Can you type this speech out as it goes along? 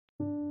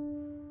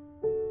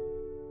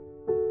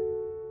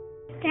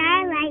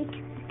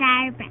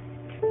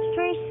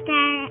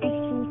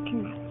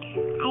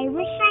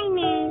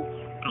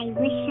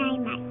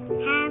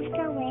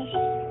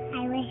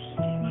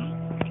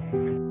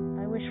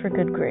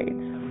good grades.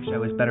 I wish I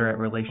was better at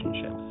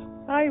relationships.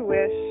 I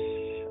wish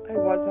I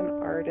was an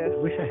artist.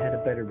 I wish I had a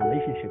better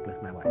relationship with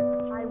my wife.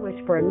 I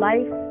wish for a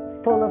life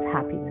full of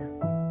happiness.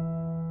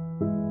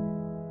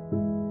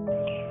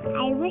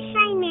 I wish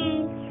I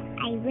may.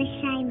 I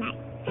wish I might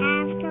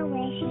have the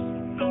wish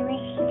I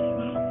wish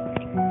tonight.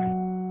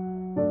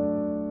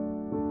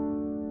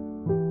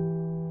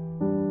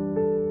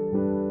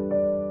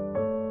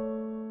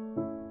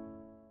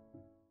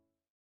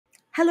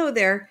 Hello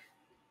there.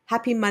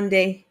 Happy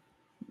Monday.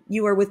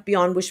 You are with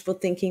Beyond Wishful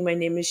Thinking. My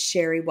name is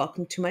Sherry.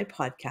 Welcome to my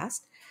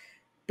podcast.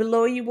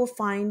 Below you will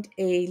find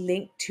a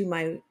link to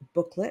my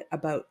booklet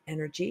about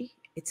energy.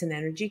 It's an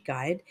energy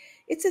guide.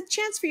 It's a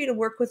chance for you to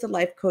work with a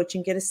life coach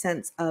and get a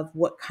sense of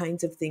what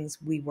kinds of things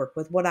we work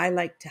with. What I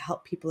like to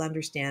help people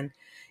understand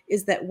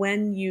is that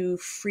when you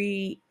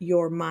free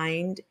your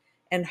mind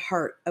and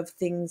heart of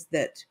things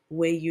that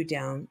weigh you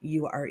down,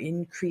 you are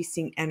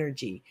increasing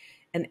energy.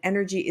 And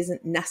energy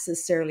isn't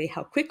necessarily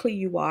how quickly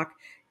you walk.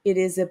 It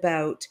is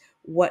about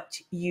what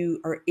you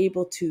are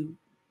able to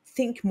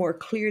think more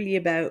clearly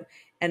about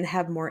and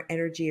have more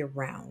energy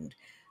around.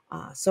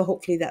 So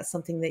hopefully that's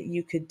something that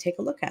you could take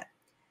a look at.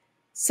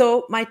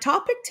 So my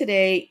topic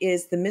today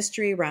is the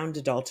mystery around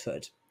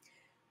adulthood.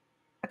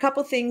 A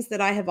couple things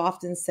that I have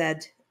often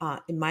said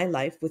in my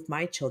life with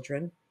my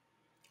children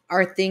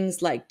are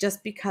things like,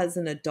 just because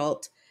an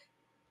adult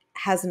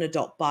has an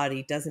adult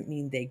body doesn't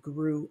mean they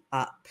grew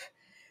up.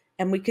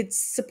 And we could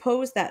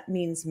suppose that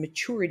means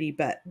maturity,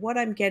 but what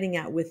I'm getting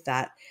at with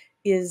that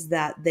is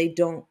that they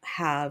don't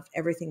have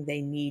everything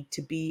they need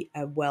to be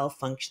a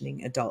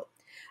well-functioning adult.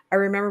 I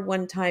remember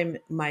one time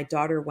my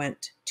daughter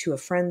went to a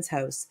friend's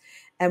house,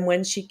 and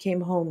when she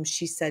came home,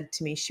 she said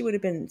to me, she would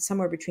have been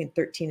somewhere between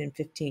 13 and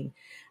 15,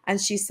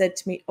 and she said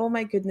to me, "Oh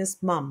my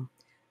goodness, Mom,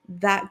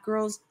 that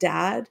girl's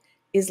dad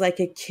is like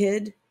a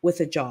kid with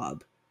a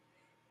job."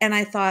 And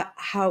I thought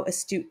how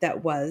astute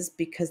that was,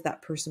 because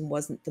that person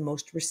wasn't the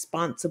most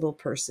responsible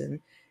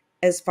person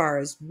as far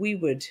as we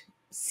would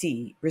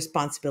see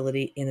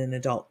responsibility in an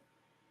adult.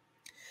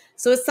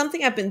 So it's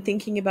something I've been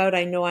thinking about.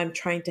 I know I'm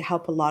trying to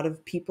help a lot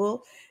of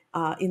people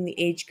in the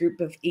age group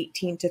of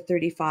 18 to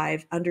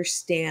 35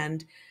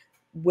 understand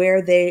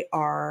where they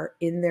are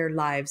in their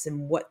lives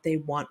and what they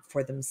want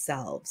for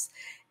themselves.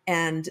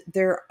 And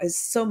there is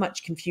so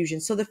much confusion.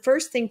 So the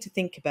first thing to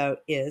think about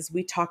is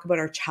we talk about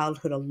our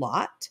childhood a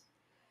lot.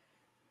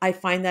 I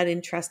find that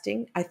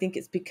interesting. I think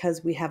it's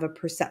because we have a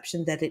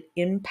perception that it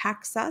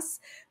impacts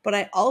us, but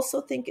I also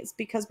think it's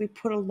because we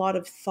put a lot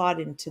of thought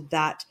into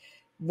that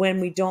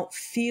when we don't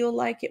feel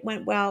like it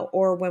went well,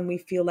 or when we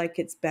feel like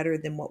it's better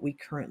than what we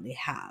currently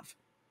have.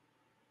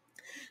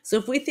 So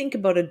if we think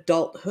about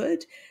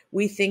adulthood,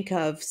 we think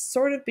of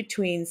sort of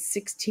between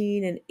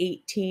 16 and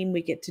 18,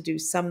 we get to do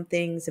some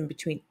things, and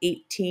between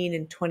 18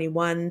 and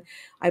 21,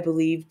 I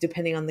believe,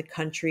 depending on the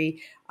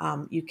country,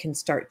 you can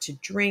start to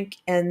drink.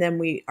 And then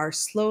we are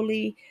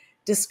slowly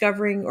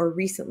discovering, or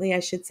recently, I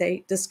should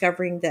say,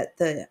 discovering that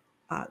the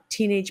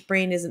teenage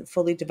brain isn't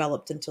fully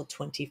developed until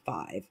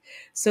 25.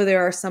 So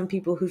there are some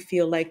people who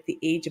feel like the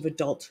age of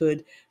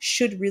adulthood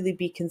should really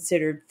be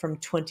considered from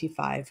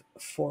 25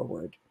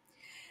 forward.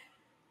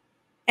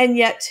 And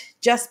yet,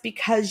 just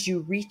because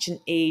you reach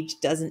an age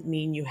doesn't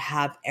mean you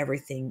have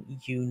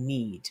everything you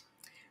need.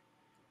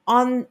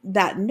 On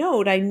that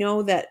note, I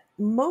know that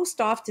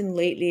most often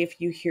lately, if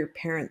you hear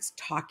parents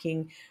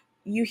talking,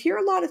 you hear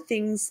a lot of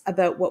things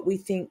about what we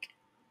think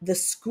the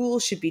school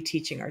should be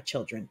teaching our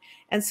children.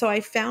 And so I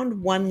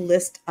found one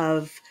list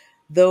of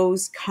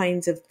those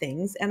kinds of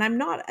things. And I'm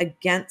not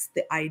against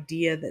the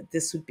idea that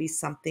this would be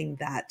something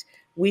that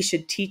we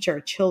should teach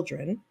our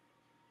children.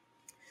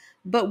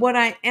 But what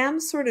I am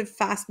sort of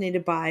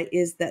fascinated by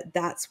is that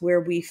that's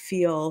where we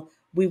feel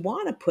we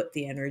want to put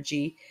the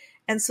energy.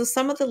 And so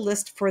some of the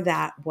list for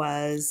that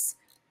was,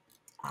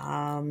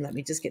 let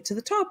me just get to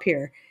the top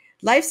here.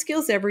 Life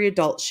skills every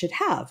adult should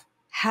have.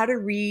 How to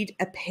read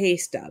a pay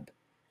stub.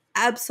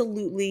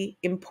 Absolutely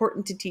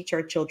important to teach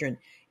our children.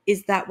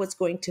 Is that what's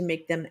going to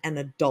make them an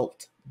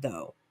adult,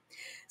 though?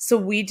 So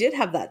we did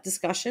have that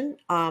discussion.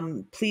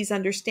 Please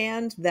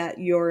understand that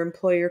your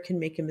employer can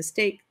make a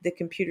mistake. The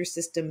computer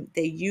system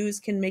they use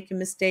can make a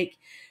mistake.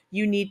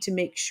 You need to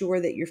make sure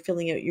that you're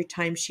filling out your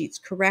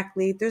timesheets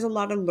correctly. There's a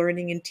lot of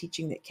learning and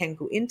teaching that can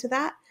go into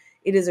that.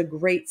 It is a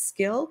great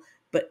skill,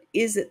 but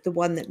is it the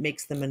one that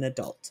makes them an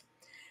adult?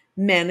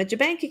 Manage a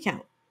bank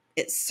account.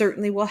 It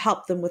certainly will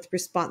help them with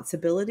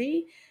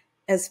responsibility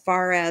as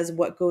far as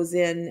what goes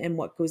in and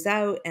what goes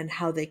out and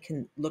how they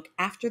can look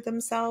after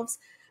themselves.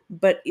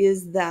 But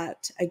is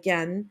that,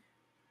 again,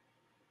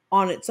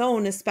 on its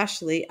own,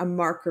 especially a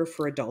marker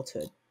for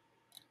adulthood?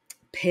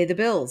 Pay the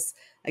bills.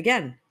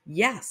 Again,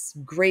 yes,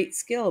 great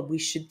skill. We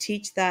should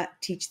teach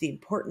that, teach the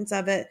importance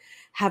of it,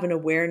 have an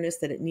awareness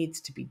that it needs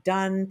to be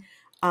done.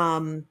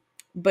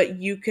 But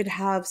you could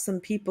have some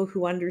people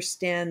who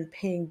understand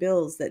paying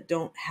bills that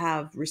don't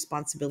have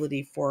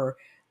responsibility for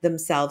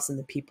themselves and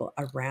the people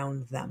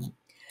around them.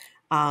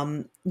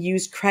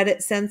 Use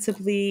credit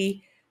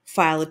sensibly,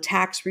 file a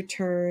tax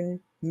return,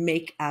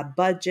 make a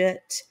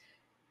budget,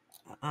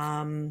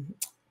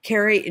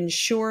 carry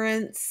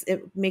insurance.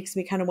 It makes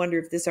me kind of wonder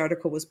if this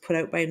article was put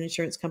out by an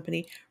insurance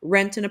company.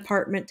 Rent an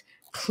apartment,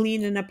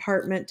 clean an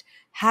apartment,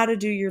 how to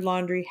do your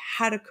laundry,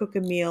 how to cook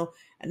a meal,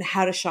 and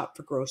how to shop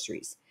for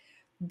groceries.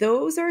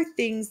 Those are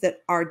things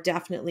that are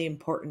definitely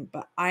important,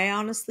 but I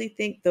honestly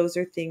think those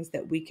are things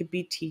that we could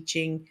be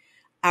teaching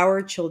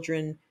our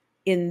children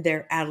in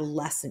their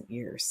adolescent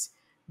years.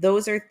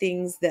 Those are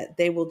things that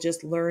they will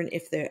just learn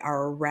if they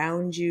are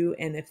around you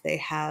and if they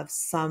have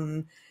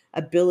some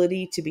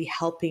ability to be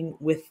helping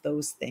with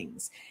those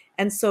things.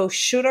 And so,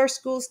 should our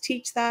schools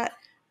teach that?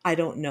 I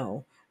don't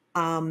know.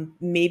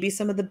 Maybe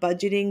some of the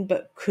budgeting,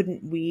 but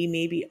couldn't we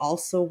maybe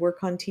also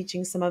work on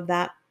teaching some of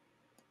that?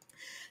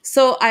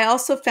 So I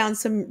also found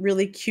some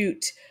really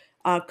cute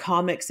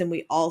comics, and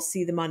we all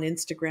see them on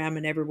Instagram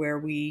and everywhere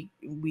we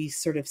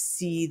sort of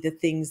see the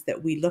things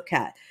that we look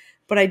at.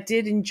 But I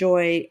did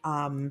enjoy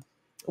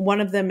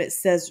one of them. It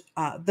says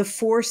the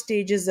 4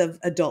 stages of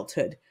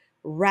adulthood.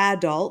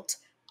 Radult,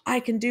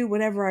 I can do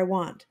whatever I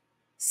want.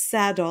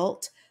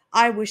 Sadult,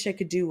 I wish I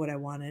could do what I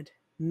wanted.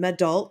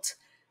 Madult,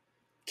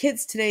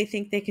 kids today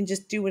think they can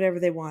just do whatever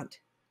they want.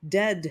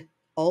 Dead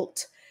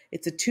alt,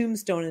 it's a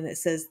tombstone and it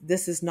says,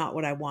 this is not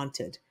what I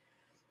wanted.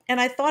 And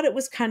I thought it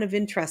was kind of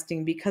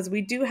interesting because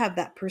we do have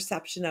that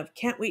perception of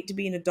can't wait to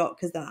be an adult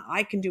because then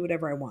I can do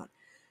whatever I want.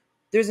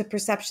 There's a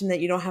perception that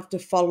you don't have to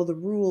follow the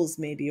rules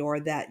maybe, or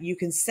that you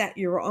can set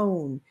your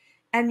own,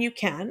 and you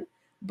can.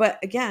 But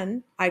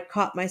again, I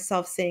caught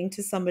myself saying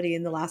to somebody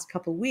in the last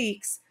couple of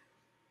weeks,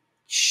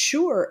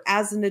 sure,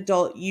 as an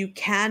adult, you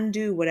can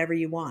do whatever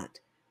you want,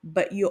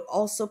 but you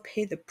also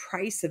pay the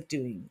price of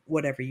doing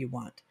whatever you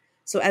want.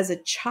 So as a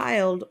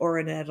child or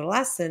an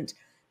adolescent,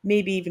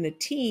 maybe even a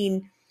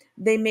teen,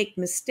 they make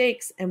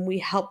mistakes and we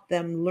help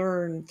them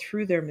learn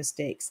through their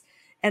mistakes.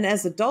 And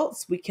as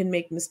adults, we can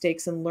make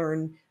mistakes and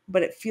learn,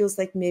 but it feels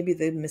like maybe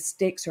the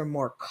mistakes are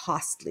more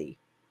costly.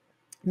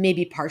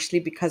 Maybe partially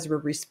because we're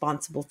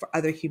responsible for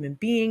other human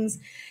beings.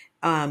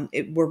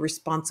 We're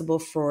responsible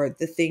for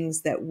the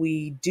things that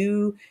we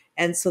do.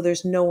 And so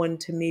there's no one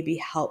to maybe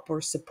help or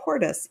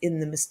support us in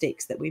the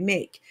mistakes that we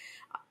make.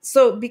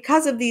 So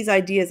because of these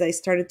ideas, I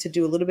started to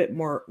do a little bit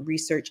more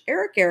research.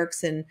 Erik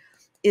Erikson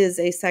is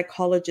a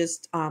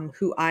psychologist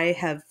who I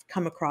have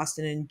come across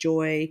and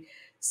enjoy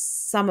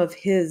some of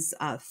his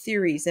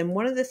theories. And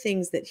one of the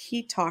things that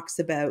he talks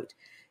about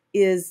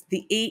is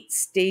the 8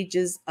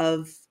 stages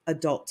of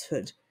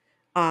adulthood.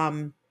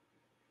 And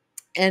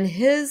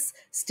his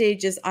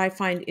stages I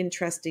find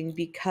interesting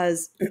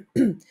because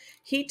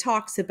he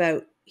talks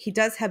about, he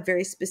does have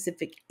very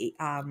specific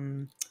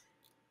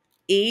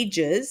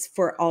ages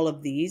for all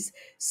of these.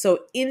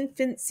 So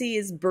infancy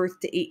is birth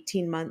to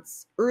 18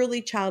 months,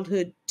 early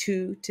childhood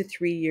 2 to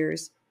 3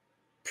 years,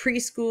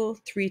 preschool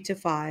 3 to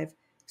 5,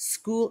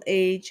 school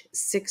age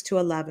 6 to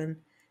 11,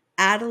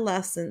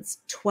 adolescence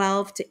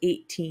 12 to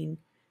 18,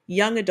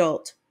 young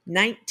adult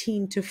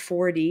 19 to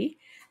 40,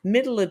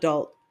 middle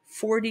adult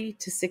 40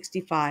 to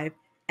 65,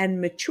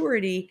 and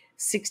maturity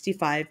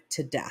 65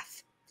 to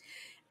death.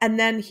 And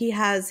then he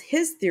has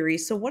his theory.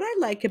 So what I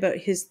like about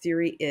his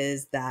theory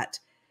is that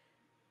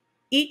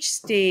each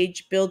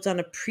stage builds on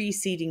a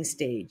preceding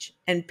stage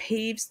and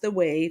paves the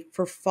way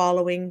for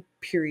following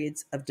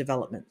periods of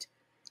development.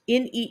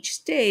 In each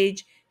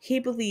stage, he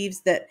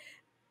believes that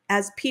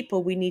as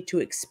people, we need to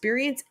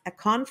experience a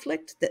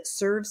conflict that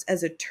serves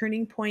as a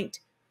turning point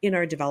in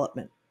our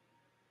development.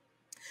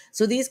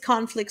 So these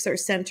conflicts are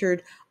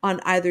centered on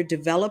either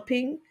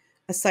developing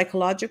a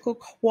psychological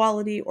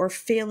quality or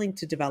failing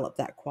to develop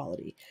that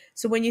quality.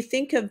 So when you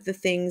think of the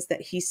things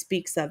that he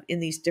speaks of in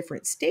these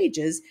different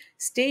stages,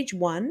 stage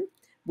 1,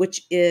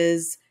 which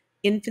is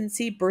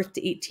infancy, birth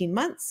to 18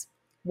 months,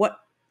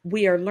 what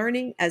we are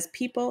learning as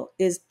people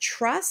is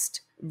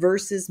trust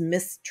versus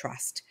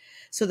mistrust.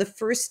 So the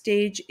first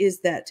stage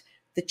is that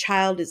the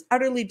child is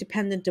utterly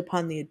dependent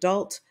upon the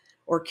adult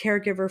or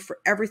caregiver for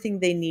everything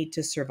they need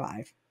to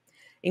survive,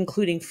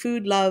 including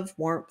food, love,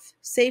 warmth,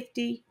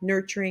 safety,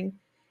 nurturing.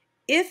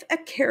 If a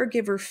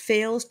caregiver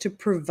fails to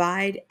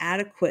provide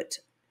adequate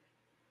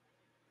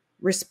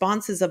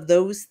responses of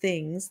those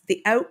things,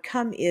 the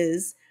outcome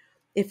is,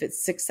 if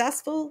it's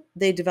successful,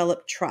 they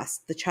develop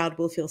trust. The child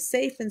will feel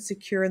safe and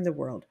secure in the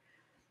world.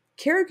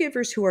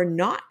 Caregivers who are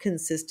not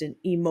consistent,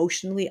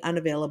 emotionally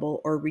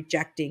unavailable, or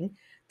rejecting,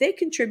 they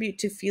contribute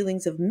to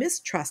feelings of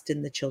mistrust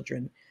in the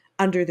children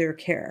under their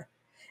care.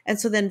 And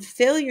so then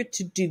failure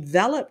to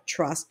develop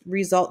trust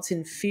results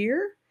in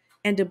fear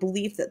and a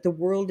belief that the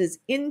world is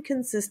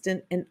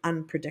inconsistent and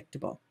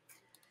unpredictable.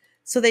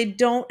 So they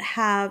don't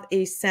have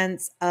a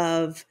sense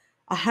of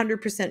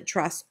 100%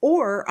 trust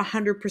or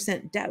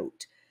 100%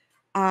 doubt.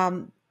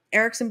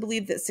 Erikson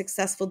believed that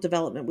successful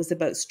development was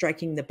about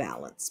striking the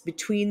balance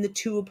between the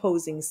two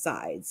opposing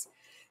sides.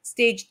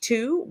 Stage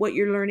 2, what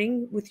you're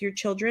learning with your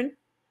children,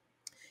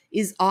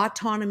 is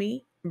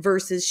autonomy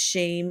versus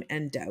shame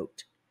and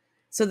doubt.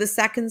 So the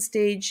second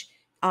stage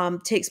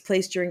takes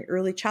place during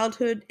early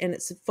childhood, and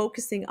it's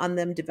focusing on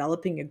them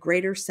developing a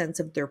greater sense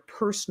of their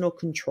personal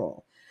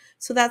control.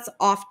 So that's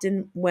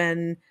often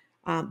when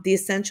The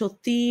essential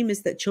theme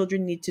is that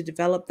children need to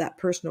develop that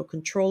personal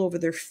control over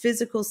their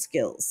physical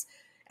skills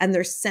and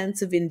their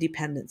sense of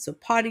independence. So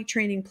potty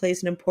training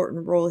plays an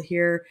important role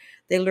here.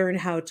 They learn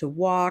how to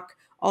walk,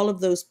 all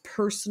of those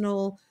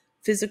personal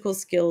physical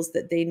skills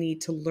that they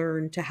need to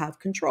learn to have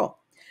control.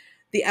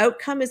 The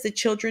outcome is the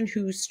children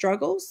who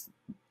struggles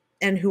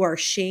and who are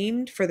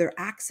shamed for their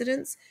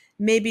accidents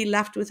may be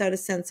left without a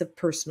sense of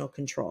personal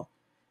control.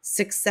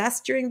 Success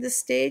during this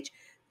stage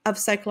of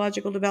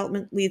psychological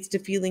development leads to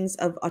feelings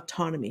of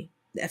autonomy.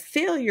 A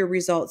failure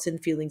results in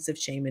feelings of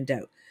shame and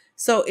doubt.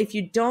 So if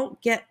you don't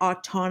get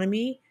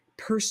autonomy,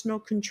 personal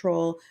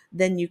control,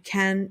 then you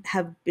can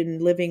have been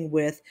living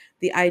with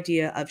the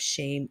idea of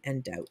shame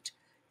and doubt.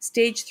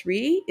 Stage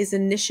 3 is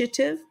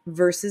initiative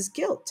versus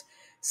guilt.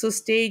 So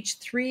stage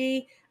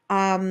 3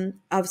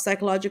 of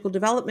psychological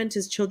development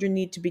is children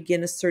need to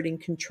begin asserting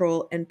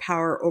control and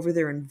power over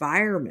their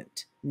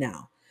environment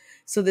now.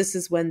 So this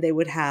is when they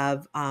would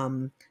have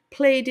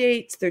play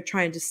dates. They're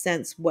trying to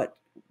sense what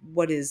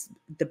is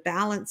the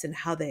balance and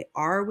how they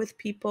are with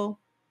people.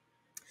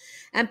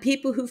 And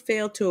people who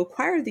fail to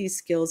acquire these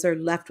skills are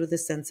left with a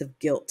sense of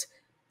guilt,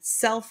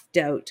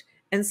 self-doubt,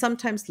 and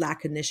sometimes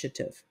lack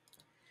initiative.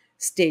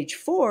 Stage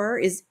 4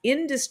 is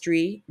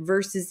industry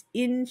versus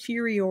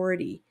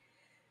inferiority.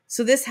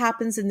 So this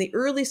happens in the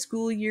early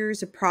school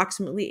years,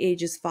 approximately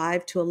ages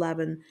 5 to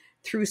 11,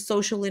 through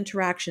social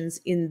interactions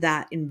in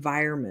that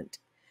environment.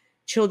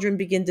 Children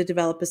begin to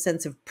develop a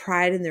sense of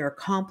pride in their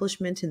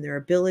accomplishment and their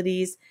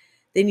abilities.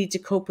 They need to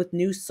cope with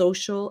new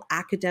social,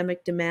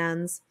 academic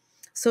demands.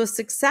 So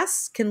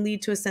success can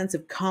lead to a sense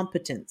of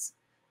competence,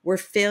 where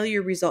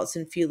failure results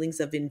in feelings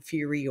of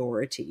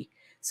inferiority.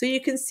 So you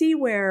can see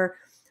where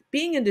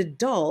being an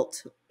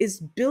adult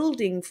is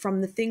building from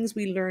the things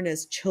we learn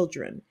as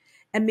children.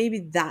 And maybe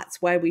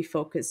that's why we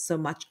focus so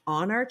much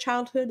on our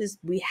childhood, is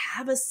we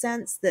have a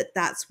sense that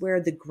that's where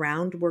the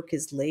groundwork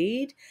is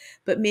laid,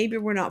 but maybe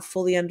we're not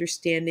fully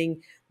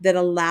understanding that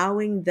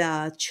allowing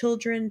the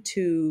children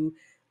to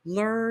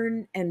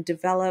learn and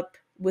develop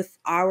with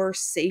our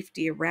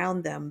safety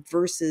around them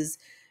versus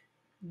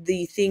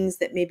the things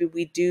that maybe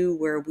we do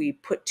where we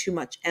put too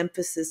much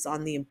emphasis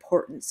on the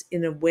importance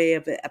in a way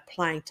of it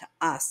applying to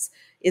us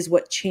is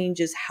what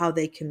changes how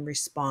they can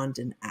respond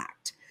and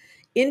act.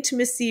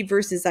 Intimacy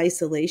versus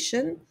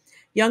isolation.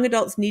 Young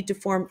adults need to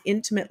form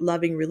intimate,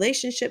 loving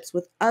relationships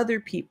with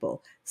other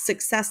people.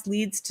 Success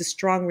leads to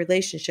strong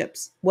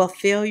relationships, while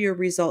failure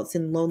results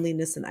in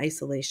loneliness and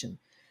isolation.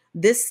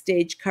 This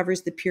stage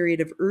covers the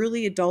period of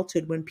early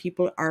adulthood when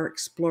people are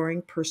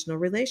exploring personal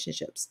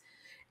relationships.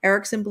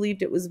 Erickson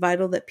believed it was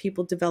vital that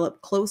people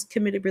develop close,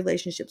 committed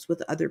relationships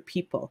with other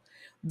people.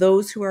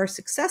 Those who are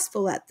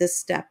successful at this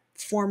step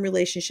form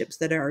relationships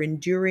that are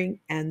enduring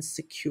and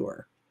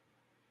secure.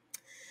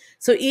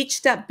 So each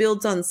step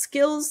builds on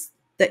skills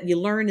that you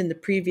learn in the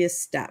previous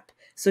step.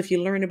 So if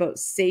you learn about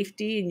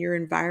safety in your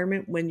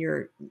environment when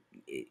you're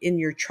in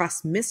your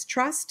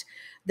mistrust,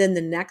 then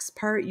the next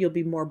part, you'll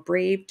be more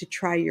brave to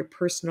try your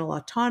personal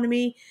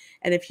autonomy.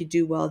 And if you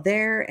do well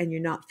there and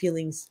you're not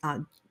feeling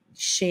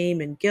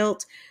shame and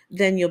guilt,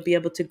 then you'll be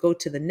able to go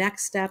to the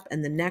next step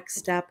and the next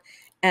step.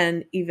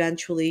 And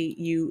eventually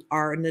you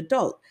are an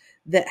adult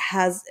that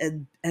has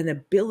an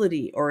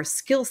ability or a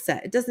skill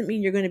set. It doesn't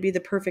mean you're going to be the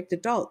perfect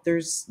adult.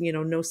 There's,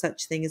 no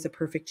such thing as a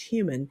perfect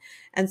human.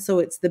 And so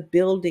it's the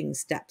building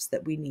steps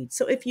that we need.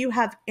 So if you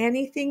have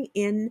anything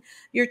in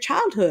your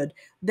childhood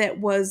that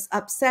was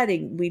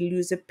upsetting, we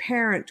lose a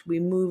parent, we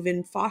move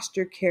in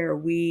foster care,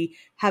 we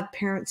have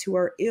parents who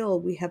are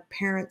ill, we have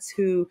parents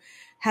who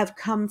have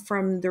come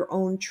from their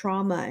own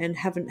trauma and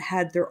haven't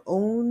had their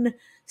own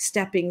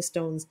stepping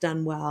stones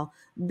done well,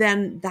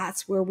 then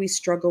that's where we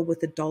struggle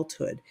with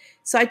adulthood.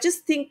 So I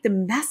just think the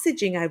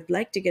messaging I'd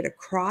like to get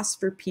across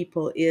for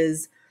people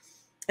is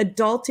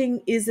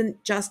adulting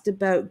isn't just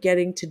about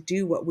getting to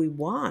do what we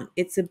want.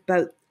 It's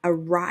about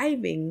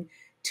arriving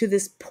to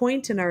this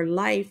point in our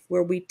life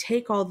where we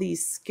take all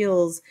these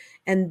skills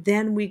and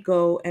then we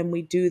go and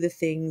we do the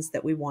things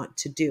that we want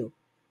to do.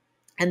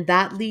 And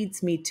that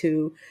leads me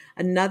to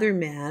another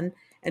man,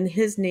 and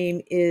his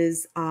name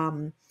is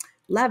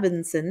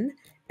Levinson.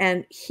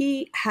 And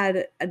he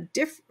had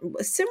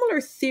a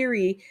similar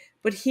theory,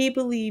 but he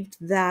believed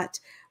that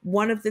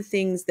one of the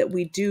things that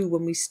we do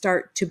when we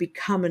start to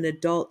become an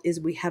adult is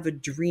we have a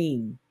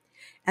dream.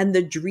 And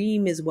the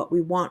dream is what we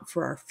want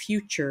for our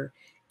future.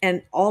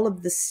 And all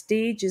of the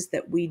stages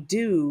that we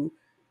do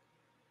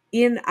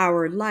in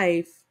our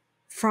life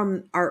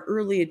from our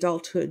early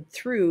adulthood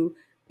through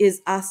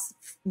is us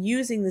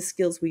using the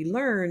skills we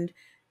learned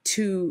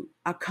to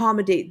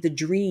accommodate the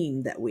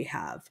dream that we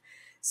have.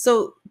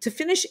 So to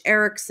finish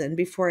Erickson,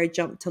 before I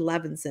jump to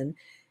Levinson,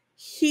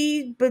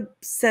 he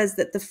says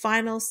that the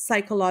final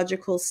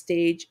psychological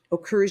stage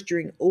occurs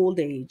during old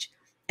age,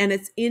 and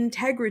it's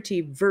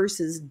integrity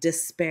versus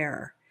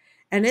despair.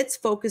 And it's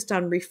focused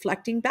on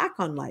reflecting back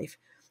on life.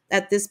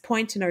 At this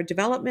point in our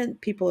development,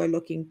 people are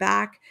looking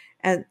back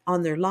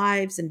on their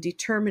lives and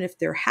determine if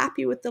they're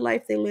happy with the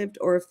life they lived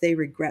or if they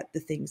regret the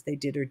things they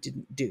did or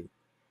didn't do.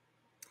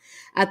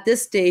 At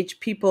this stage,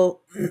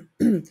 people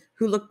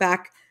who look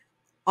back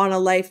on a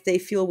life they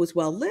feel was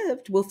well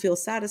lived will feel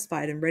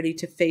satisfied and ready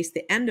to face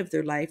the end of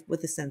their life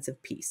with a sense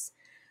of peace.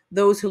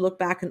 Those who look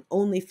back and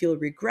only feel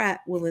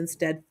regret will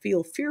instead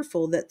feel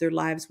fearful that their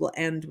lives will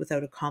end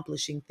without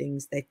accomplishing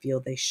things they feel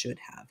they should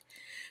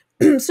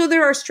have. So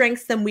there are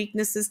strengths and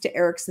weaknesses to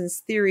Erikson's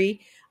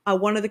theory.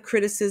 One of the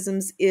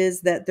criticisms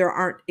is that there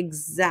aren't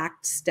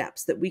exact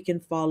steps that we can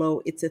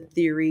follow. It's a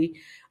theory.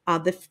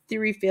 The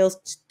theory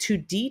fails to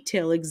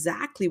detail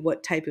exactly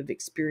what type of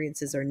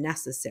experiences are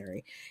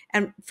necessary.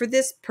 And for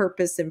this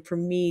purpose, and for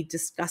me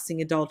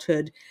discussing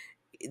adulthood,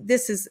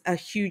 this is a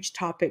huge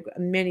topic.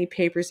 Many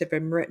papers have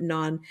been written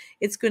on.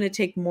 It's going to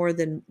take more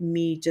than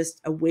me just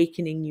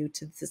awakening you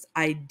to this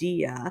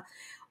idea.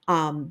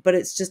 But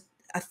it's just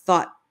a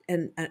thought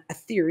and a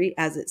theory,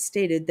 as it's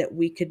stated, that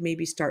we could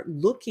maybe start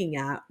looking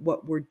at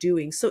what we're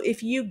doing. So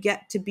if you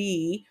get to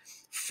be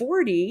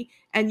 40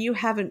 and you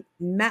haven't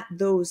met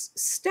those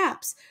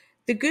steps,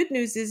 the good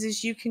news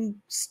is you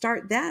can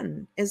start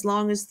then, as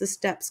long as the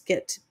steps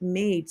get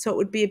made. So it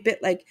would be a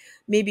bit like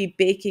maybe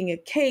baking a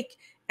cake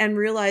and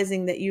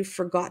realizing that you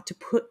forgot to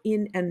put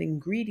in an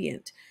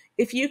ingredient.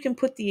 If you can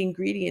put the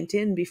ingredient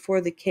in before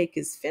the cake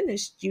is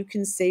finished, you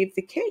can save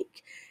the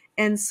cake.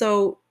 And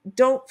so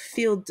don't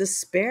feel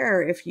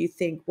despair if you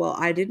think, well,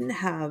 I didn't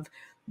have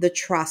the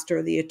trust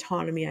or the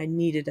autonomy I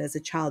needed as a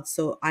child,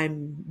 so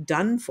I'm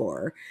done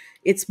for.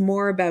 It's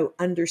more about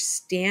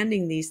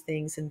understanding these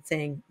things and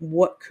saying,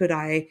 what could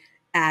I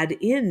add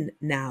in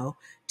now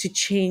to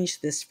change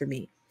this for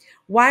me?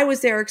 Why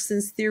was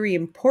Erikson's theory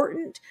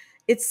important?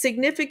 It's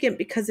significant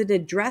because it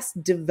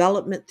addressed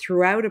development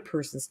throughout a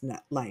person's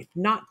life,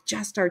 not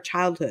just our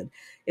childhood.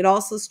 It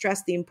also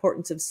stressed the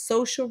importance of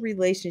social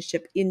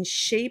relationship in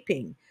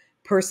shaping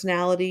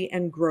personality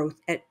and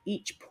growth at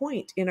each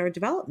point in our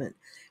development,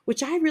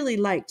 which I really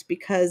liked,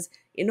 because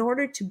in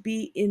order to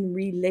be in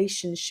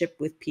relationship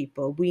with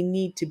people, we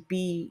need to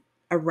be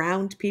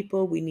around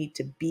people, we need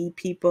to be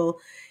people.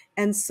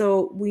 And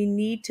so we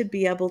need to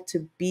be able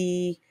to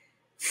be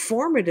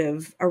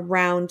formative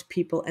around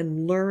people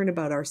and learn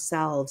about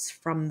ourselves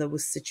from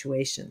those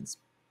situations.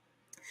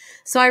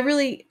 So I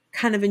really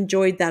kind of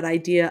enjoyed that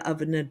idea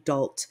of an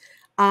adult.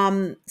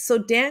 So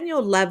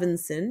Daniel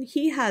Levinson,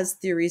 he has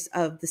theories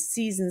of the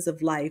seasons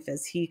of life,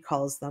 as he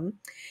calls them.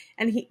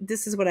 And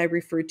this is what I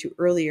referred to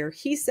earlier.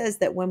 He says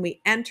that when we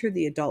enter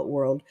the adult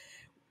world,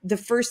 the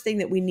first thing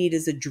that we need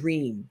is a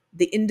dream,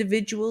 the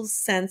individual's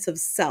sense of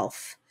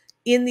self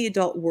in the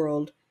adult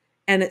world,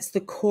 and it's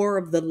the core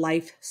of the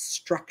life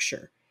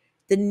structure.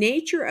 The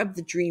nature of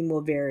the dream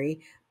will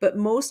vary, but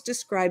most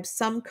describe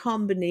some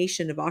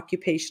combination of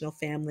occupational,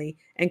 family,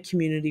 and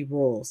community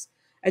roles.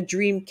 A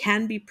dream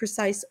can be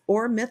precise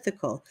or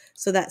mythical,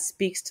 so that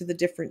speaks to the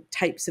different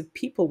types of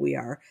people we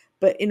are.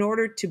 But in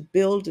order to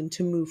build and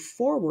to move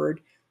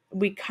forward,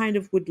 we kind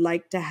of would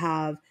like to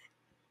have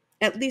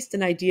at least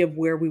an idea of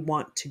where we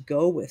want to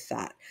go with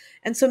that.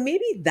 And so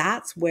maybe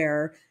that's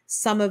where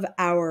some of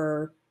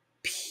our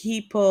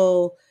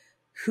people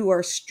who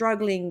are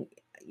struggling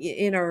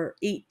in our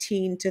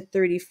 18 to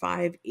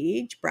 35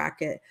 age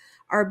bracket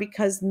are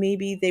because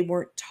maybe they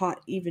weren't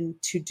taught even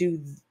to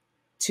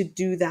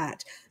do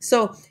that.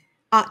 So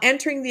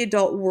entering the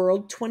adult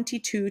world,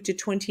 22 to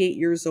 28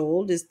 years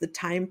old, is the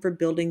time for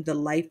building the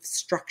life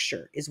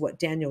structure, is what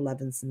Daniel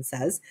Levinson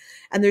says.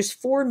 And there's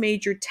 4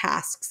 major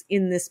tasks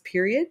in this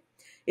period.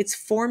 It's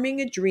forming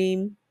a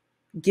dream,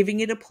 giving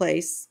it a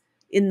place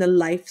in the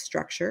life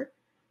structure,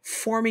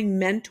 forming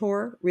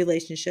mentor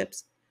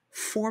relationships,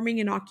 forming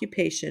an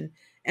occupation,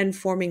 and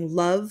forming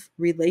love,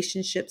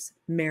 relationships,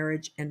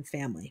 marriage, and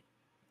family.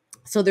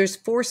 So there's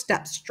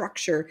 4-step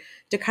structure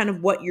to kind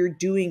of what you're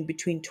doing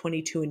between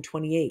 22 and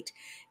 28.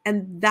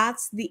 And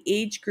that's the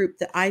age group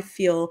that I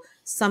feel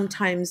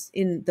sometimes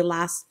in the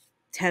last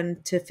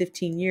 10 to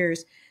 15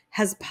 years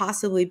has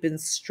possibly been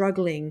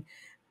struggling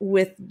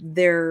with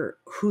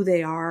who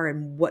they are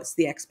and what's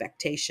the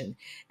expectation.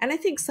 And I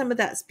think some of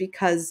that's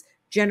because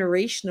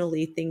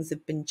generationally things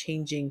have been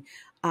changing.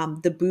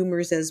 The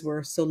boomers, as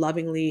we're so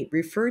lovingly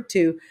referred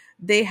to,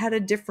 they had a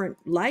different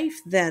life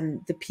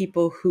than the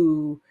people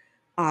who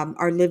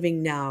are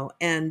living now.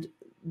 And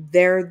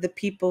they're the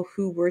people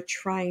who were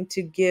trying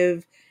to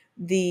give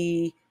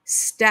the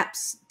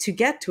steps to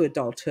get to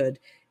adulthood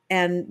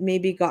and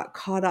maybe got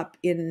caught up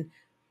in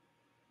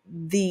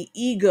the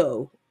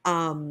ego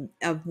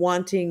of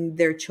wanting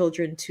their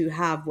children to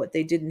have what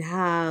they didn't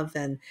have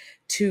and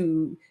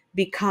to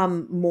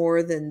become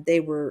more than they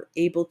were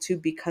able to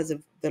because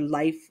of the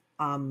life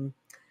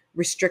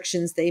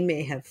restrictions they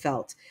may have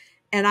felt.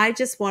 And I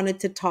just wanted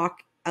to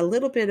talk a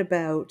little bit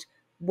about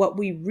what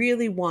we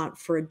really want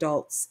for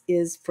adults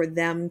is for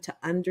them to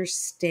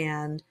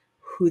understand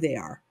who they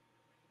are.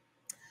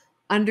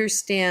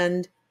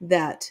 Understand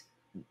that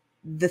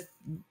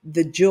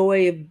the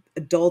joy of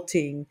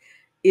adulting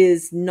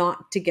is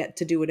not to get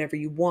to do whatever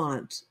you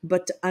want,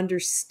 but to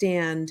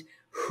understand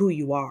who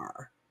you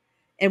are.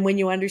 And when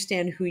you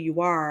understand who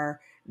you are,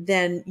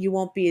 then you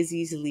won't be as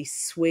easily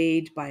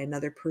swayed by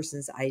another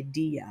person's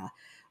idea.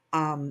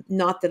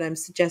 Not that I'm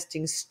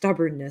suggesting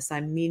stubbornness.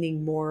 I'm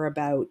meaning more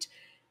about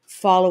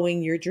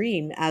following your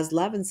dream, as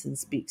Levinson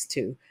speaks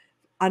to,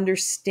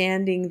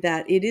 understanding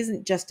that it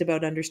isn't just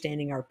about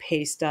understanding our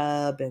pay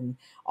stub and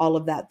all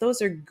of that.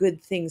 Those are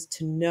good things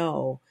to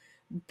know.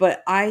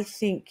 But I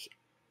think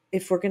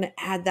if we're going to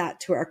add that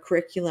to our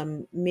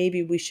curriculum,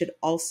 maybe we should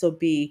also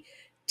be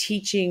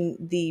teaching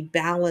the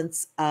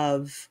balance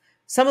of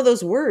some of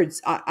those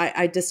words.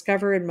 I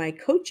discover in my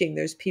coaching,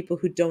 there's people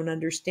who don't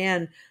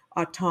understand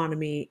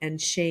autonomy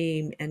and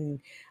shame, and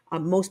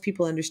most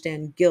people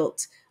understand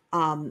guilt.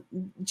 Um,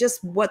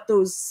 just what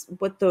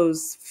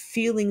those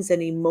feelings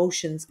and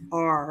emotions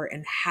are,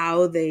 and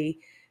how they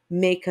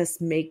make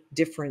us make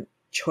different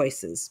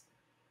choices.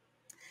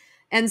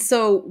 And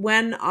so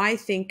when I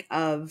think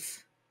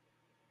of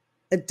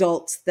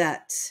adults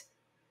that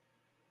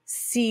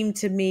seem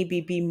to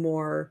maybe be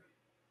more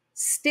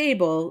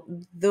stable,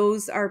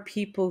 those are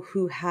people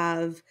who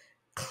have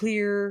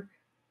clear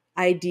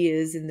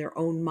ideas in their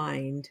own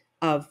mind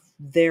of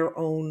their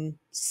own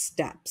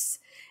steps.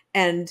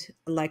 And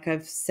like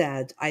I've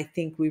said, I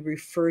think we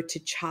refer to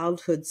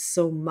childhood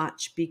so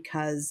much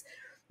because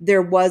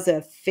there was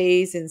a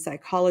phase in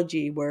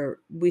psychology where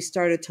we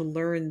started to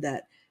learn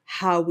that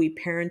how we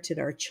parented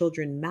our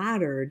children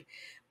mattered,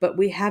 but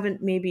we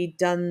haven't maybe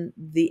done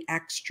the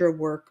extra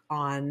work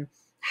on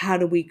how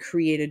do we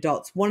create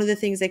adults. One of the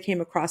things I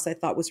came across I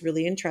thought was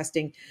really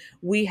interesting,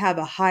 we have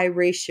a high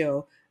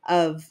ratio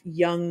of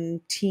young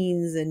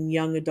teens and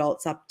young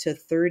adults up to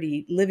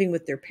 30 living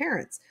with their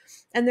parents.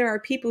 And there are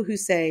people who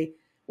say,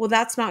 well,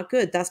 that's not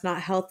good. That's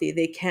not healthy.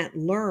 They can't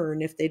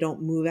learn if they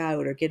don't move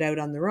out or get out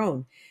on their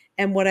own.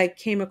 And what I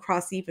came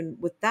across even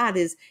with that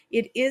is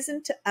it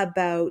isn't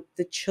about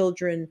the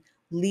children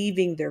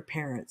leaving their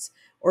parents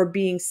or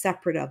being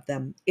separate of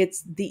them.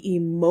 It's the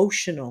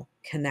emotional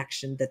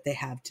connection that they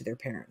have to their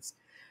parents.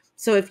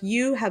 So if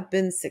you have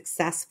been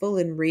successful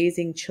in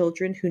raising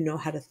children who know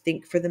how to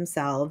think for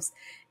themselves,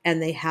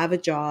 and they have a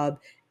job,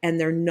 and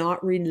they're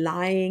not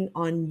relying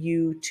on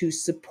you to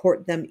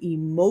support them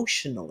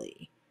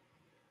emotionally,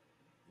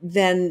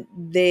 then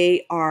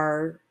they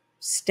are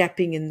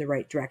stepping in the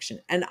right direction.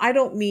 And I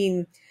don't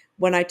mean,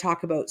 when I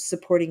talk about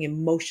supporting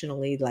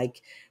emotionally,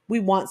 like we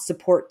want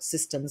support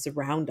systems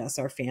around us.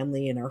 Our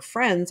family and our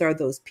friends are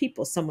those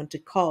people, someone to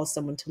call,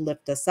 someone to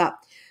lift us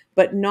up,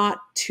 but not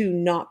to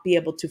not be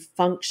able to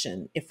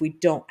function if we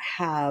don't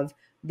have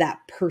that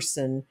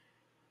person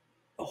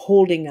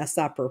holding us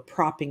up or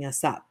propping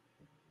us up.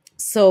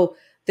 So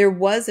there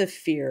was a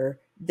fear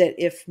that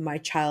if my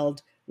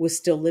child was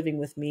still living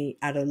with me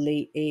at a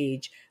late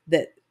age,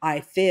 that I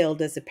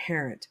failed as a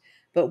parent.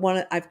 But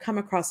I've come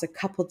across a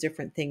couple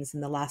different things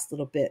in the last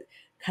little bit,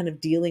 kind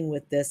of dealing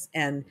with this.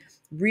 And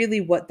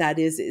really what that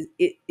is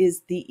it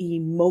is the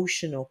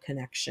emotional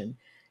connection.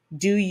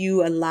 Do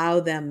you allow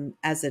them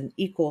as an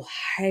equal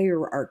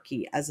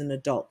hierarchy as an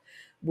adult,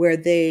 where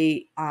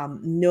they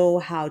know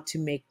how to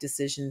make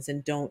decisions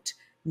and don't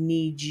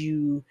need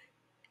you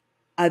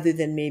other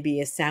than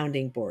maybe a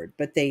sounding board,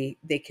 but they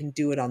can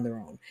do it on their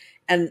own?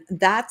 And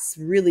that's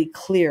really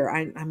clear.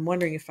 I'm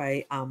wondering if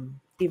I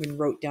even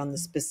wrote down the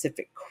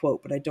specific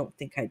quote, but I don't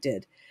think I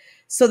did.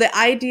 So the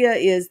idea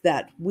is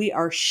that we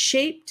are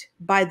shaped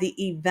by the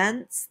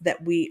events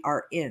that we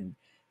are in.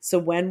 So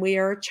when we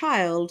are a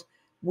child,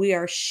 we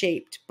are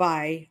shaped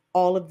by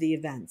all of the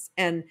events.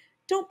 And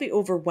don't be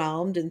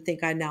overwhelmed and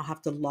think I now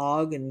have to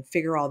log and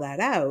figure all that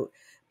out,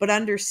 but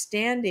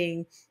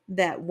understanding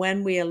that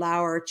when we allow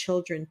our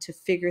children to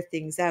figure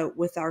things out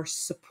with our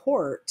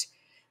support,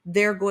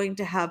 they're going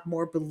to have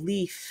more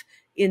belief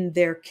in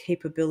their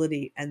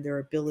capability and their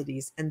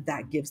abilities, and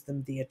that gives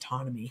them the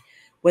autonomy.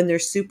 When they're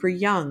super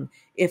young,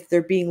 if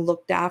they're being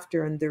looked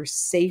after and there's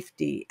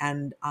safety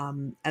and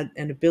an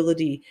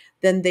ability,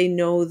 then they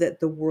know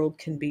that the world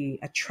can be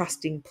a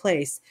trusting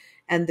place,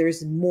 and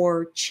there's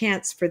more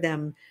chance for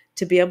them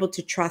to be able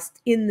to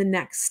trust in the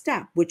next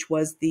step, which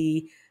was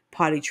the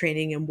potty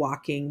training and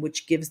walking,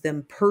 which gives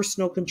them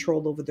personal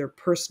control over their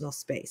personal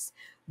space.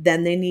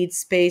 Then they need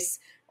space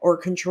or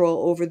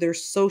control over their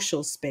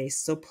social space,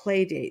 so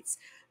play dates.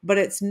 But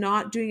it's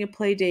not doing a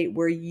play date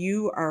where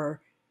you are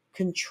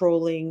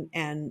controlling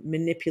and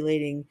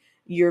manipulating.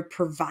 You're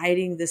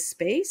providing the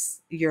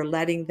space, you're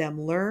letting them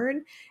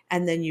learn,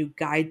 and then you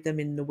guide them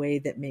in the way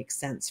that makes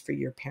sense for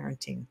your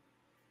parenting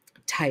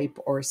type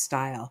or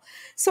style.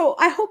 So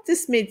I hope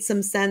this made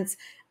some sense.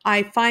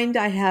 I find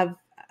I have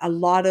a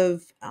lot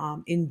of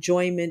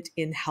enjoyment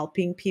in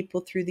helping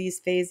people through these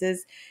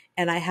phases,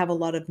 and I have a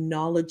lot of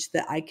knowledge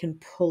that I can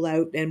pull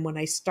out. And when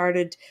I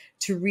started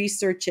to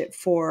research it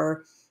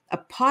for a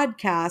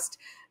podcast,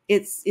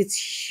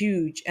 it's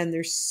huge, and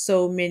there's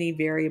so many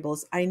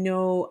variables. I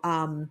know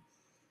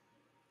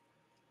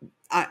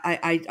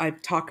I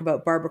talk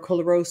about Barbara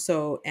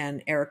Coloroso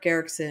and Eric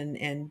Erickson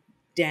and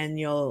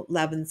Daniel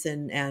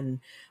Levinson and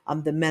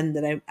the men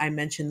that I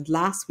mentioned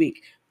last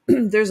week.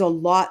 There's a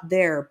lot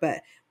there,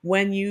 but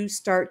when you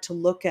start to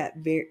look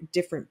at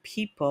different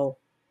people,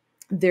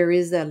 there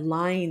is a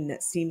line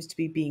that seems to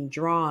be being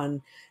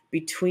drawn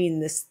between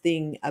this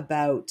thing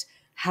about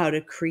how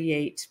to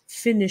create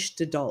finished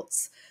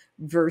adults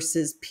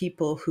versus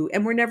people who,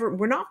 and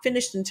we're not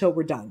finished until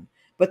we're done,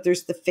 but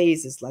there's the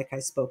phases like I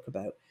spoke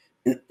about.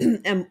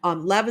 And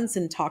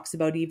Levinson talks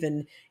about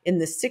even in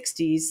the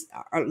 60s,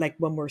 or like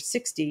when we're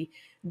 60,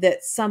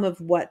 that some of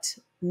what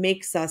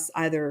makes us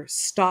either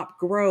stop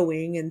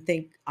growing and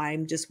think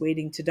I'm just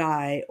waiting to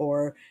die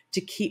or to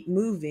keep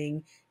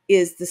moving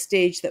is the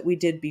stage that we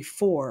did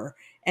before.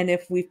 And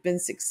if we've been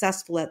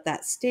successful at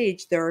that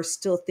stage, there are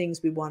still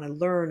things we want to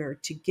learn or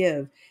to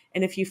give.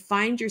 And if you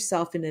find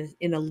yourself in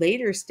a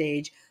later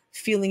stage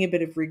feeling a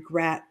bit of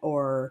regret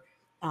or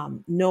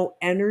no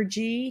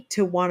energy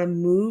to want to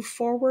move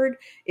forward,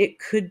 it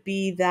could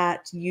be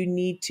that you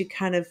need to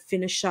kind of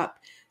finish up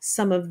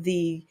some of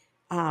the,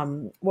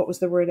 what was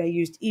the word I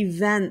used,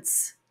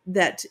 events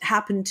that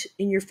happened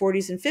in your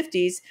 40s and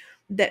 50s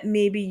that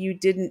maybe you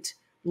didn't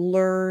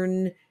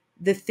learn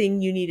the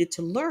thing you needed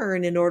to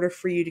learn in order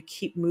for you to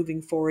keep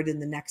moving forward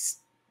in the next,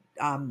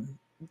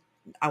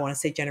 I want to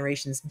say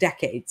generations,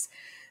 decades.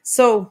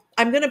 So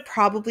I'm going to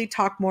probably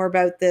talk more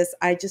about this.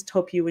 I just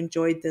hope you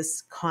enjoyed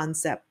this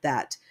concept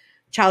that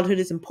childhood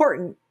is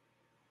important.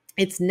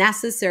 It's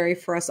necessary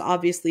for us,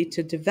 obviously,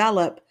 to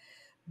develop.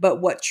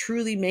 But what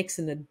truly makes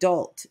an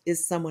adult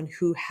is someone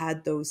who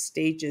had those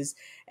stages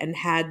and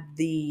had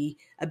the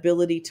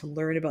ability to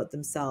learn about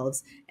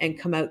themselves and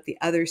come out the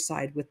other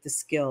side with the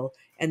skill.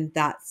 And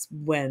that's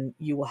when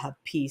you will have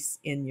peace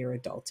in your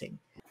adulting.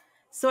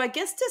 So I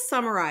guess to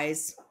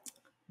summarize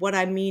what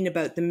I mean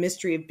about the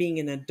mystery of being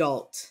an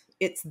adult,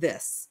 it's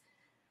this.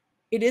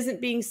 It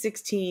isn't being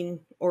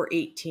 16 or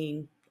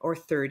 18 or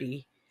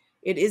 30.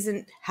 It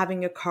isn't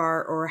having a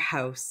car or a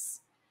house.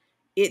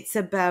 It's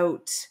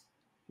about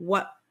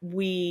what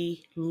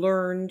we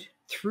learned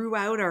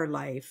throughout our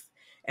life.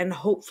 And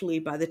hopefully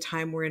by the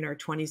time we're in our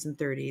 20s and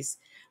 30s,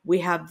 we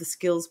have the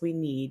skills we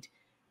need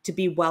to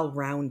be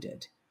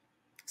well-rounded.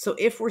 So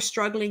if we're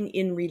struggling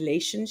in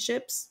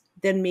relationships,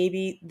 then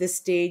maybe the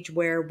stage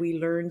where we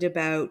learned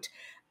about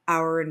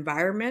our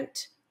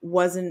environment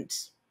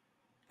wasn't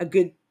a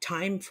good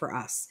time for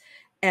us.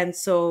 And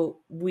so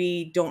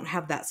we don't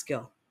have that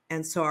skill.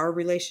 And so our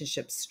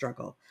relationships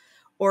struggle.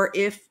 Or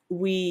if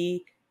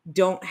we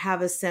don't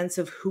have a sense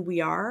of who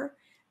we are,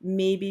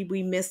 maybe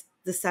we missed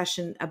the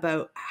session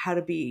about how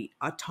to be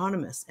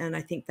autonomous. And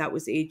I think that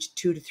was age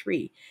 2 to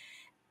 3.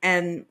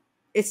 And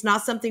it's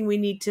not something we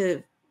need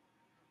to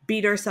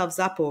beat ourselves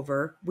up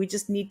over. We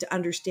just need to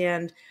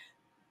understand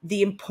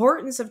the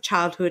importance of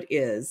childhood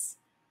is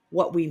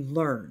what we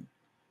learn,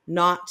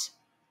 not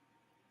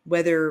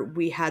whether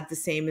we had the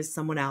same as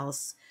someone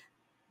else.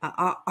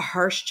 A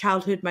harsh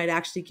childhood might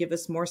actually give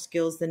us more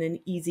skills than an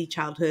easy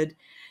childhood.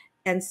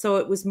 And so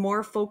it was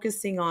more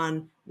focusing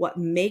on what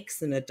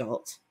makes an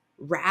adult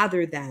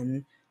rather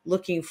than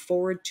looking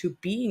forward to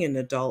being an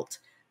adult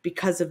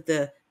because of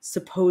the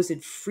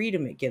supposed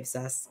freedom it gives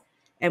us.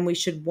 And we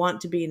should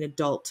want to be an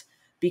adult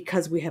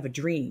because we have a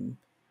dream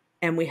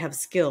and we have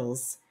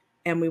skills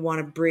and we want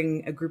to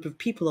bring a group of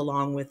people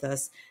along with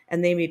us,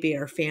 and they may be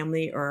our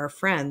family or our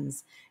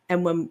friends.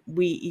 And when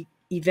we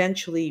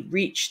eventually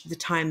reach the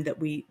time that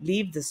we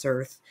leave this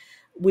earth,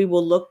 we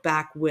will look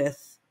back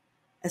with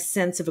a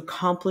sense of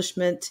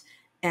accomplishment,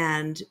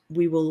 and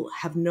we will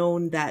have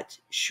known that,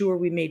 sure,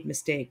 we made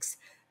mistakes,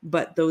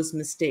 but those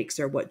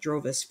mistakes are what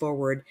drove us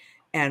forward,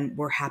 and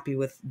we're happy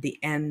with the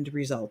end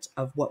result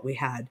of what we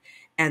had.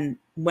 And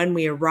when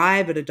we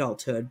arrive at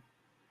adulthood,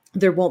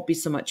 there won't be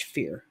so much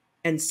fear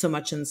and so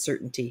much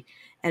uncertainty.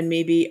 And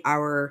maybe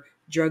our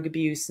drug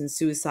abuse and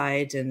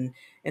suicide and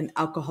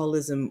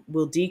alcoholism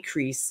will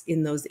decrease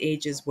in those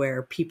ages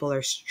where people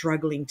are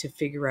struggling to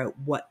figure out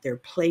what their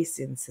place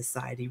in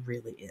society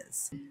really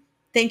is.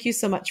 Thank you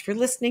so much for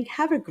listening.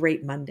 Have a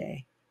great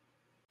Monday.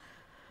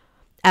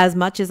 As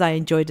much as I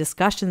enjoy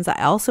discussions,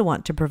 I also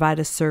want to provide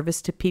a service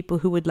to people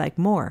who would like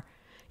more.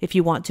 If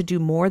you want to do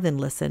more than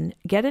listen,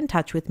 get in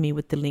touch with me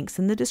with the links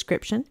in the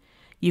description.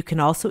 You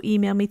can also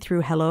email me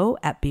through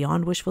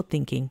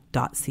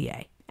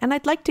hello@beyondwishfulthinking.ca. And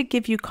I'd like to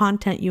give you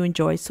content you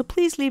enjoy, so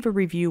please leave a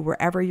review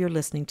wherever you're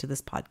listening to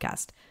this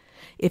podcast.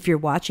 If you're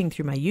watching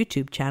through my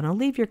YouTube channel,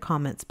 leave your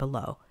comments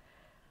below.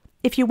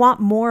 If you want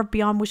more of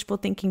Beyond Wishful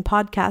Thinking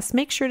podcasts,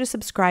 make sure to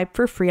subscribe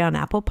for free on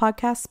Apple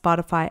Podcasts,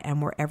 Spotify,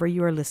 and wherever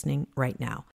you are listening right now.